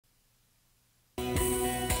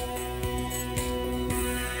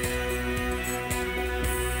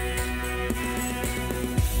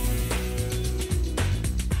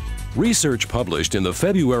Research published in the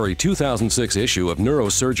February 2006 issue of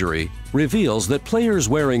Neurosurgery reveals that players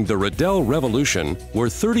wearing the Riddell Revolution were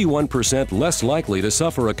 31% less likely to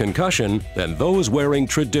suffer a concussion than those wearing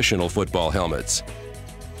traditional football helmets.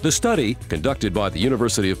 The study, conducted by the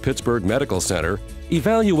University of Pittsburgh Medical Center,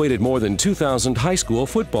 evaluated more than 2,000 high school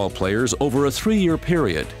football players over a 3-year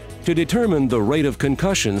period to determine the rate of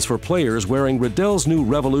concussions for players wearing Riddell's new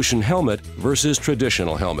Revolution helmet versus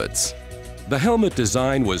traditional helmets. The helmet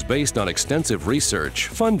design was based on extensive research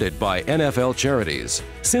funded by NFL charities.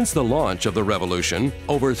 Since the launch of the Revolution,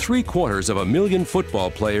 over 750,000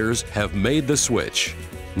 football players have made the switch.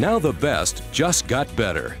 Now the best just got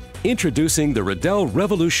better. Introducing the Riddell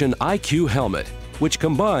Revolution IQ helmet, which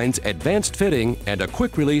combines advanced fitting and a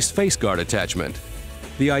quick-release face guard attachment.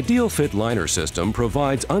 The Ideal Fit liner system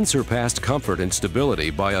provides unsurpassed comfort and stability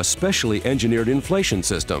by a specially engineered inflation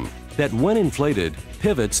system that, when inflated,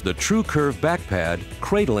 pivots the True Curve back pad,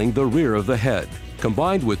 cradling the rear of the head.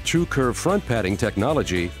 Combined with True Curve front padding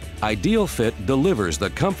technology, Ideal Fit delivers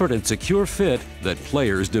the comfort and secure fit that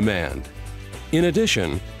players demand. In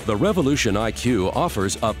addition, the Revolution IQ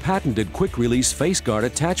offers a patented quick-release face guard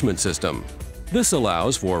attachment system. This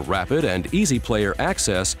allows for rapid and easy player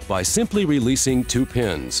access by simply releasing 2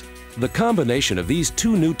 pins. The combination of these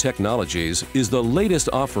 2 new technologies is the latest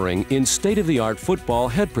offering in state-of-the-art football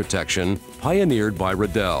head protection pioneered by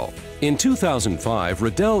Riddell. In 2005,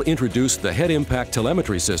 Riddell introduced the Head Impact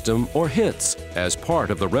Telemetry System, or HITS, as part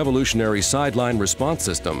of the revolutionary Sideline Response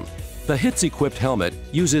System. The HITS-equipped helmet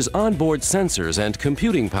uses onboard sensors and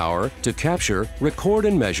computing power to capture, record,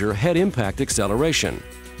 and measure head impact acceleration.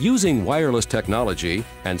 Using wireless technology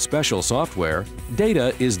and special software,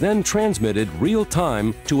 data is then transmitted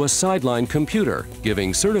real-time to a sideline computer,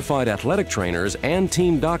 giving certified athletic trainers and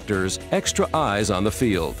team doctors extra eyes on the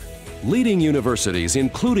field. Leading universities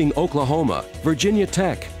including Oklahoma, Virginia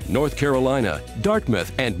Tech, North Carolina,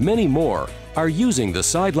 Dartmouth, and many more are using the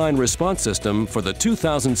Sideline Response System for the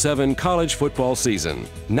 2007 college football season.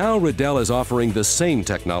 Now Riddell is offering the same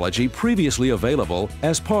technology previously available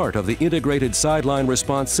as part of the integrated Sideline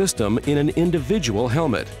Response System in an individual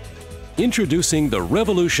helmet. Introducing the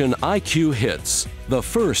Revolution IQ HITS, the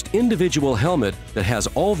first individual helmet that has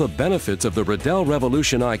all the benefits of the Riddell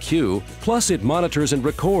Revolution IQ, plus it monitors and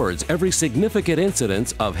records every significant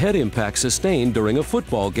incidence of head impact sustained during a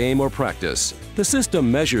football game or practice. The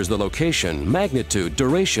system measures the location, magnitude,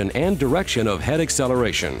 duration, and direction of head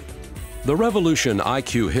acceleration. The Revolution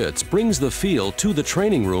IQ HITS brings the field to the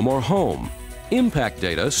training room or home. Impact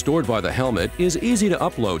data stored by the helmet is easy to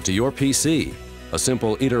upload to your PC. A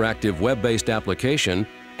simple interactive web-based application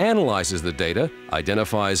analyzes the data,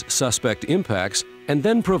 identifies suspect impacts, and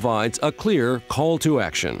then provides a clear call to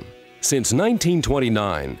action. Since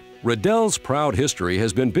 1929, Riddell's proud history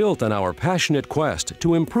has been built on our passionate quest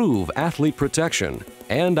to improve athlete protection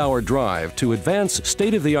and our drive to advance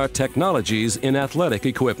state-of-the-art technologies in athletic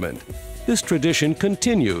equipment. This tradition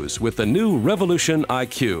continues with the new Revolution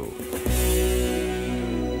IQ.